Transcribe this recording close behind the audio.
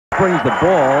brings the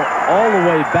ball all the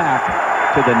way back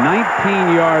to the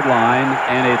 19-yard line,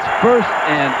 and it's 1st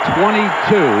and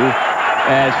 22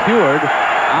 as Heward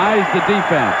eyes the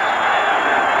defense.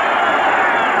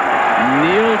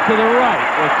 Neal to the right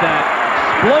with that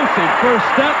explosive first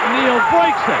step. Neal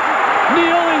breaks it.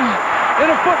 Neal is in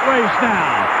a foot race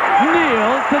now.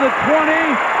 Neal to the 20,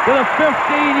 to the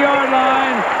 15-yard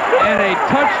line, and a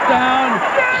touchdown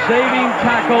saving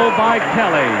tackle by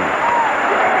Kelly.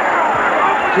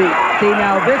 See,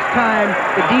 now this time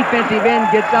the defensive end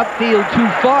gets upfield too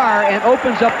far and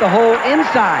opens up the hole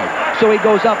inside. So he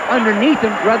goes up underneath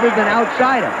him rather than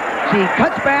outside him. See, he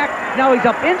cuts back. Now he's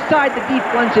up inside the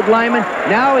defensive lineman.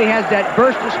 Now he has that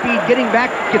burst of speed getting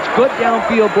back, gets good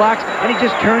downfield blocks, and he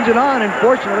just turns it on.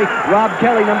 Unfortunately, Rob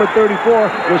Kelly, number 34,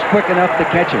 was quick enough to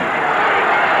catch him.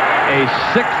 A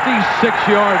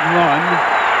 66-yard run.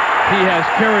 He has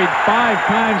carried 5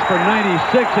 times for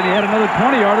 96, and he had another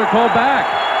 20-yarder called back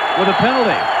with a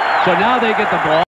penalty. So now they get the ball.